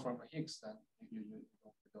is not from Higgs, then you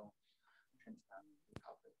don't change that.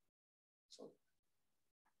 So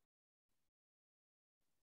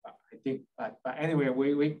I think, but anyway,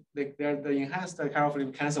 the enhanced chiral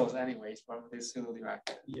flip cancels anyways from this pseudo-Dirac.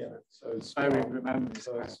 Yeah, so it's I remember this.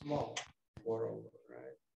 So it's small, moreover,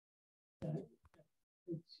 right?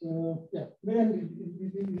 It's yeah. Then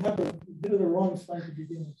you have a bit of the wrong sign to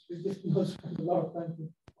begin with. So it just spend a lot of time to.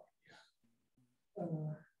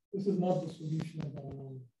 This is not the solution of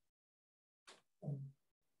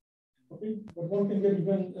okay, but one can get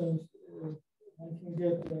even one can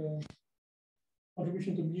get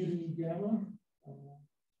contribution to mu to E gamma,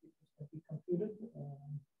 can be computed,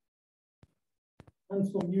 and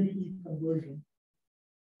for mu to E conversion.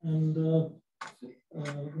 And the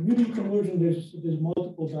mu to E conversion, there's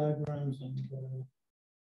multiple diagrams,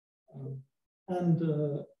 and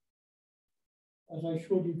as I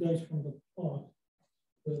showed you guys from the plot,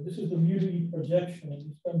 this is the mu to E projection, and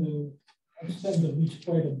it's going to extend the reach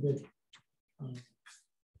quite a bit,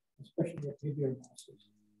 especially at heavier masses.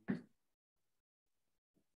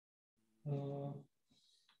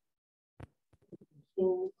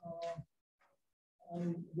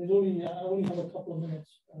 There's I only have a couple of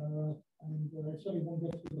minutes, and I certainly won't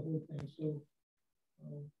get through the whole thing.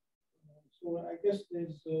 So I guess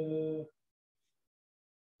there's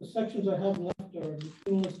the sections I have left are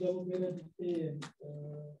neutrinoless double beta decay and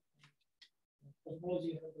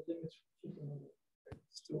cosmology and the limits for supernova.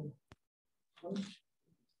 Still fun?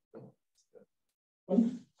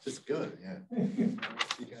 It's good, yeah.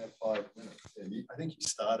 You can have 5 minutes. Yeah, I think you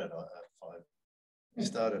started at 5. You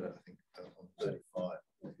started at, I think, on 35.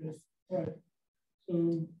 Okay. Right. So,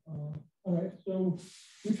 all right. So,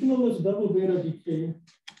 neutrinoless double beta decay.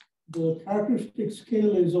 The characteristics metric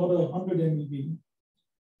scale is order 100 MeV,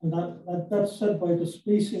 and that's set by the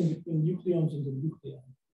spacing between nucleons in the nuclei.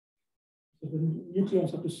 So the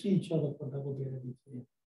nucleons have to see each other for double beta decay.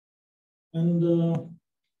 And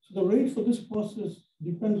so the rate for this process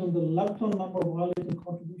depends on the lepton number of violating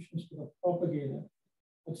contributions to the propagator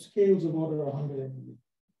at scales of order 100 MeV.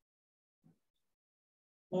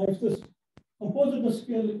 Now, if this compositeness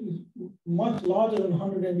scale is much larger than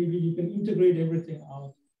 100 MeV, you can integrate everything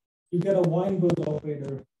out. You get a Weinberg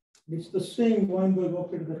operator. It's the same Weinberg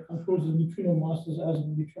operator that controls the neutrino masses as the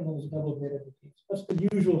neutrinoless double beta decays. That's the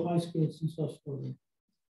usual high-scale seesaw story.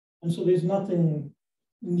 And so there's nothing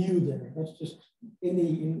new there. That's just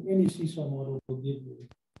any seesaw model will give you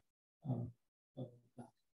that.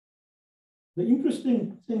 The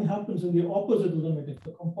interesting thing happens in the opposite limit if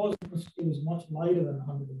the compositeness scale is much lighter than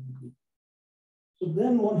 100 MeV. So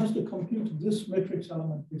then one has to compute this matrix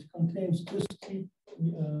element, which contains this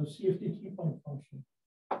CFT key point function.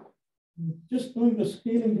 Just knowing the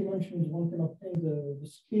scaling dimensions, one can obtain the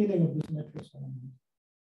scaling of this matrix element.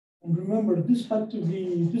 And remember, this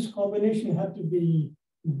combination had to be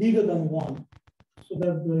bigger than 1, so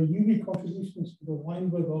that the UV contributions to the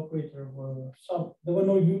Weinberg operator were there were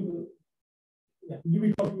no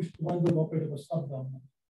UV contributions to the Weinberg operator were subdominant.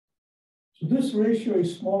 So this ratio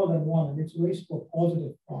is smaller than 1, and it's raised to a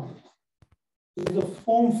positive part. It is a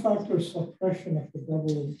form factor suppression of the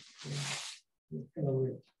double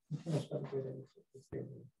rate.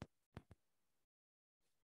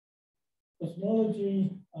 Cosmology.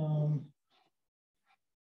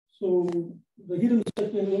 So the hidden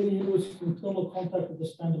sector only uses internal contact with the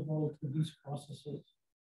standard model for these processes.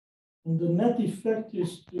 And the net effect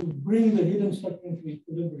is to bring the hidden sector into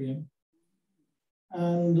equilibrium.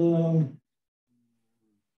 And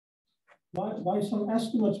by some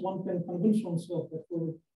estimates, one can convince oneself that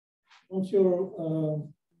once you're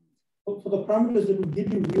for the parameters that will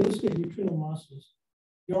give you realistic neutrino masses,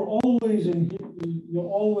 you're always in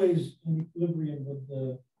equilibrium with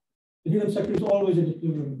the hidden sector is always in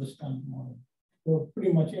equilibrium with the standard model for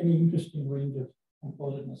pretty much any interesting range of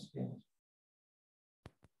compositeness scales.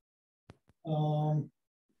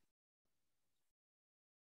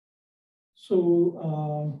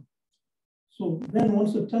 So then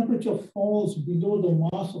once the temperature falls below the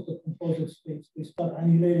mass of the composite states, they start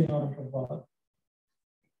annihilating out of the bar.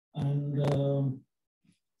 And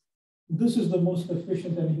this is the most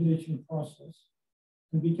efficient annihilation process.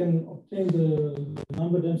 And we can obtain the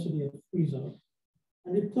number density at freeze out.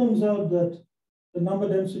 And it turns out that the number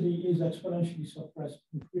density is exponentially suppressed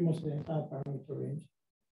in pretty much the entire parameter range.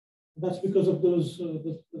 That's because of those,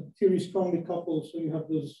 the theory is strongly coupled, so you have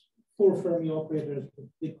those 4 Fermi operators with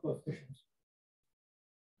big coefficients.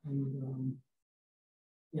 And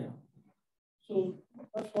yeah, so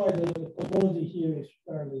that's why the cosmology here is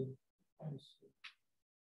fairly nice.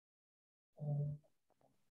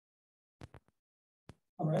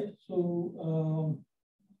 All right, so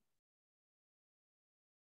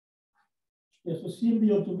yeah, so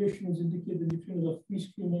CMB observations indicate the neutrinos are free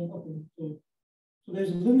screaming. Okay, so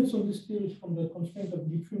there's limits on this theory from the constraint of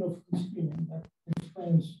neutrino free screaming.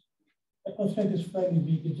 That constraint is fairly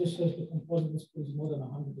weak. It just says the compositeness is more than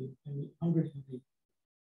 100 MeV.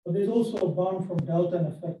 But there's also a bound from delta and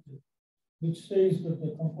effective, which says that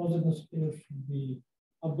the compositeness scale should be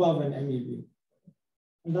above an MeV.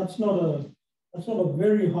 And that's not a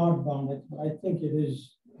very hard bound, but I think it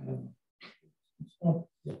is. It's not.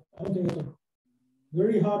 I don't think it's a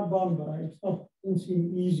very hard bound, but it doesn't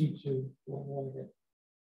seem easy to avoid it.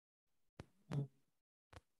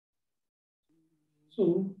 So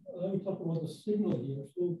let me talk about the signal here.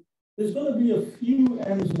 So there's going to be a few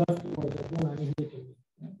ends left over that don't annihilate.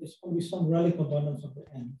 There's going to be some relic abundance of the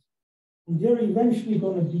ends. And they're eventually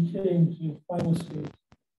going to decay into final state.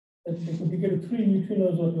 That they could decay to 3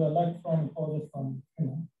 neutrinos or to electron caused from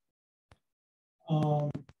neutrino.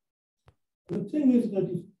 The thing is that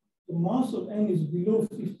if the mass of N is below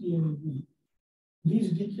 50 MeV,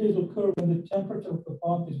 these decays occur when the temperature of the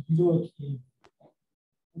bath is below a key.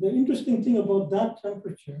 The interesting thing about that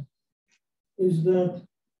temperature is that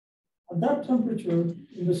at that temperature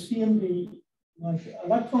in the CMB, like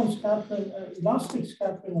electron scattering, elastic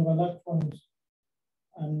scattering of electrons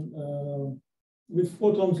and with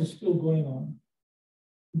photons is still going on,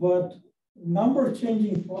 but number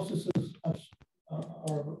changing processes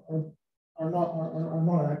are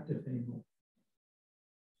not active anymore.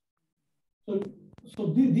 So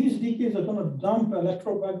these decays are going to dump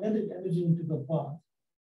electromagnetic energy into the bath.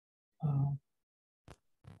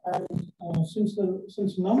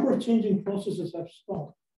 Since number changing processes have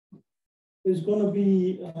stopped, there's going to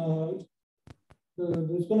be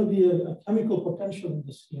a chemical potential in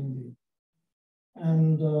the CMB.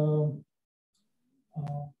 And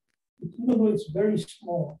even though it's very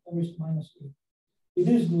small, -8, it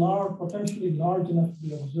is large, potentially large enough to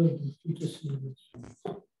be observed in future series.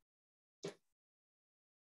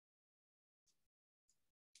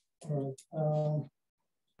 All right.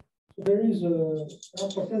 So there is a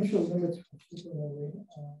potential limit for supernovae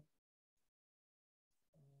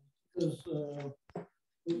because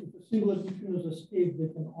if a single neutrinos escape, they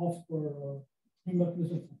can offer a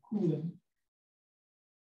mechanism for cooling.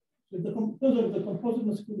 So because of the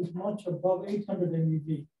compositeness field is much above 800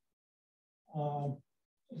 MeV,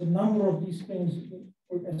 the number of these things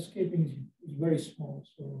escaping is very small,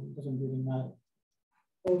 so it doesn't really matter.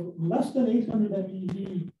 For less than 800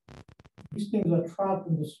 MeV, these things are trapped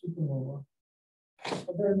in the supernova.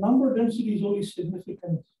 But their number density is only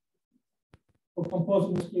significant for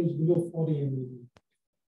composite scales below 40 MeV.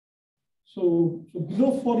 So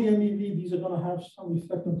below 40 MeV, these are going to have some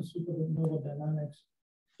effect on the supernova dynamics.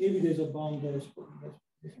 Maybe there's a bound there, it's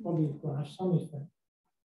probably going to have some effect.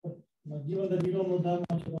 But given that we don't know that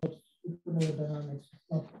much about supernova dynamics, it's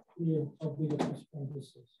not clear how big a constraint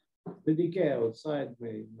this is. The decay outside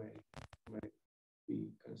may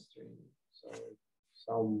be constrained. So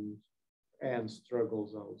some N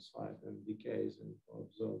struggles outside and decays into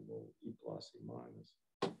observable E plus, E minus.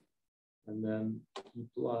 And then E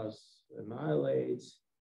plus annihilates,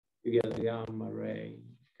 you get a gamma ray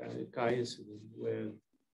kind of coincident with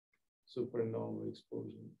supernova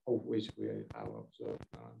explosion, of which we have observed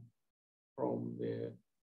none from the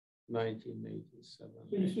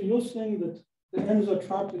 1987. So you're saying that the ends are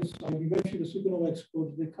trapped inside, eventually the supernova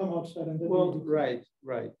explodes, they come outside and then right.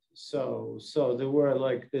 So there were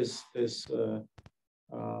like this in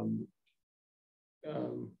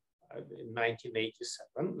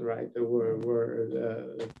 1987, right? There were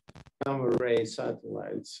gamma ray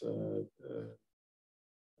satellites or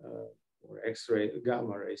X-ray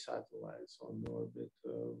gamma ray satellites on orbit,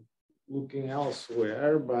 looking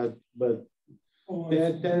elsewhere, but the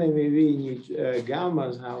 10 MeV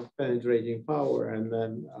gammas have penetrating power, and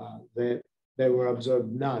then they were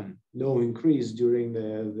observed no increase during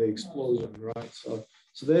the explosion, right? So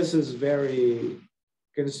this is very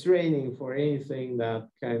constraining for anything that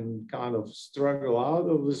can kind of struggle out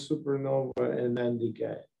of the supernova and then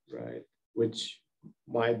decay, right? Which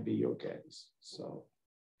might be your case. So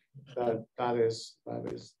that is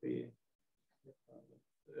the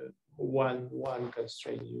one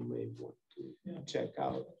constraint you may want to check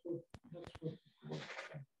out.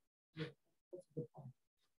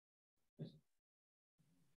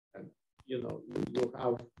 And you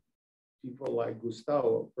have people like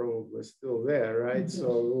Gustavo probably still there, right?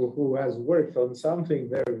 So who has worked on something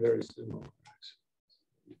very, very similar, actually.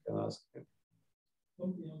 You can ask him.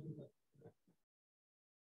 Okay, I'll do that.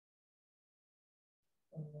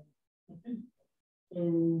 Okay,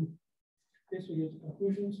 so here's the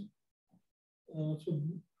conclusions. So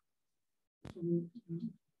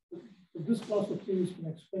this class of theories can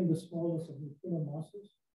explain the smallness of neutrino masses.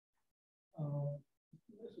 So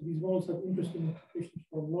these models have interesting implications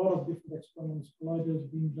for a lot of different experiments: colliders,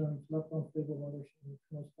 beam jumps, lepton phase evaluation,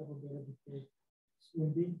 neutrinos, double beta decay,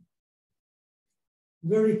 CMB.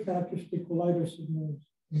 Very characteristic collider signals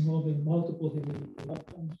involving multiple heavy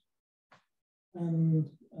leptons. And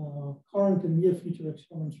current and near future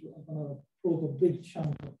experiments are going to probe a big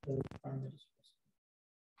chunk of the parameters.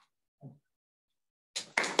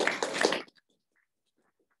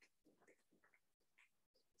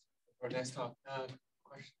 For next talk,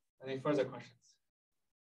 any further questions?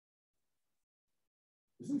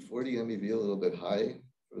 Isn't 40 MeV a little bit high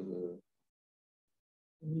for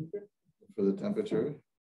the temperature?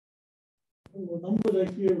 The numbers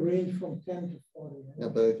I hear range from 10 to 40. Yeah,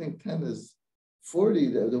 but I think 10 is 40.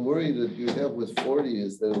 The worry that you have with 40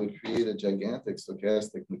 is that it would create a gigantic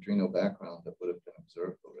stochastic neutrino background that would have been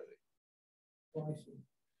observed already. Oh, I see.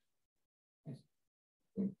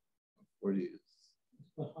 40 is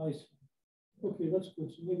the high side. Okay, that's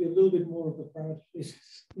good. So maybe a little bit more of the parameter space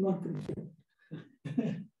is not pretty sure.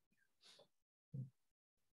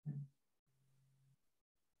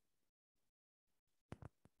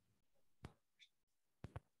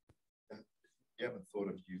 You haven't thought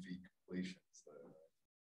of UV completions,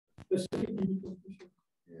 though. Specific UV completion?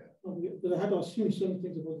 Yeah. No, because I had to assume certain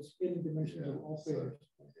things about the scaling dimensions of operators.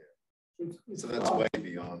 So that's way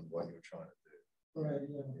beyond what you're trying to do. Right,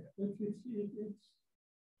 yeah.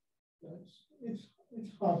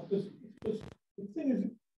 It's hard because the thing is,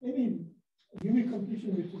 any UV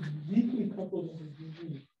completion which is weakly coupled into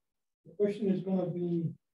UV, the question is going to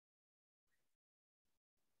be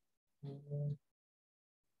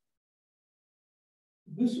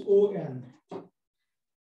this ON,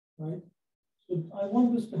 right? So So I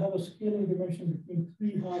want this to have a scaling dimension between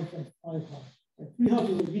 3 halves and 5 halves. 3 halves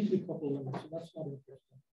is a weakly coupled limit, so that's not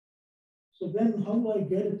interesting. So then how do I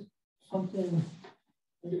get it something?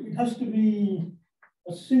 It has to be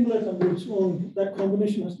a singlet under its own, that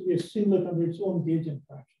combination has to be a singlet under its own gauge and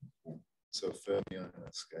fraction. Right? So fermion on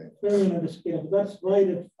a scale. Fermion on a scale, but that's right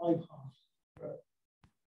at 5 halves. Right.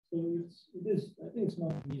 So it is, I think it's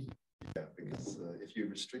not easy. Yeah, because if you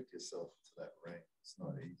restrict yourself to that range, it's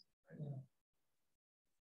not easy. Right? Yeah.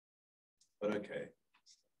 But okay.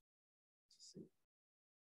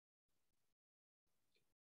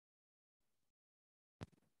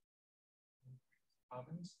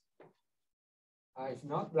 Comments? If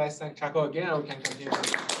not, let's thank Chacko again. We can continue.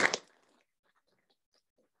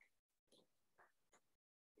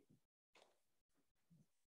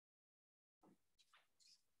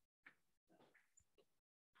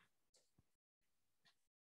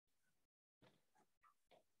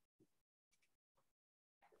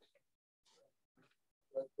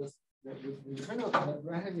 The kind of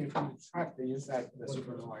Lagrangian from the track that inside the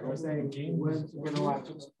supernova. You're saying when supernova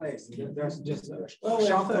takes place, there's just a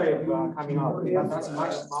shockwave coming out. That's a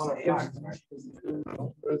much smaller flux, right?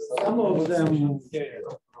 Some of them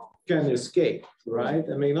can escape, right?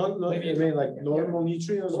 I mean, not I mean, like normal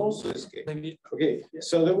neutrinos also escape. Okay,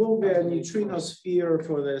 so there will be a neutrino sphere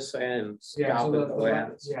for this end. Yeah,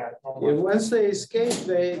 Once they escape,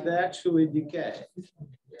 they actually decay.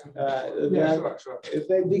 Sure. If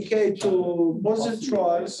they decay to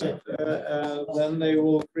positrons, then they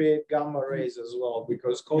will create gamma rays as well,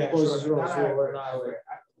 because positrons will annihilate.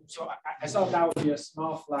 So I thought that would be a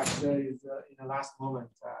small flux that is in the last moment.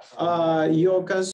 Your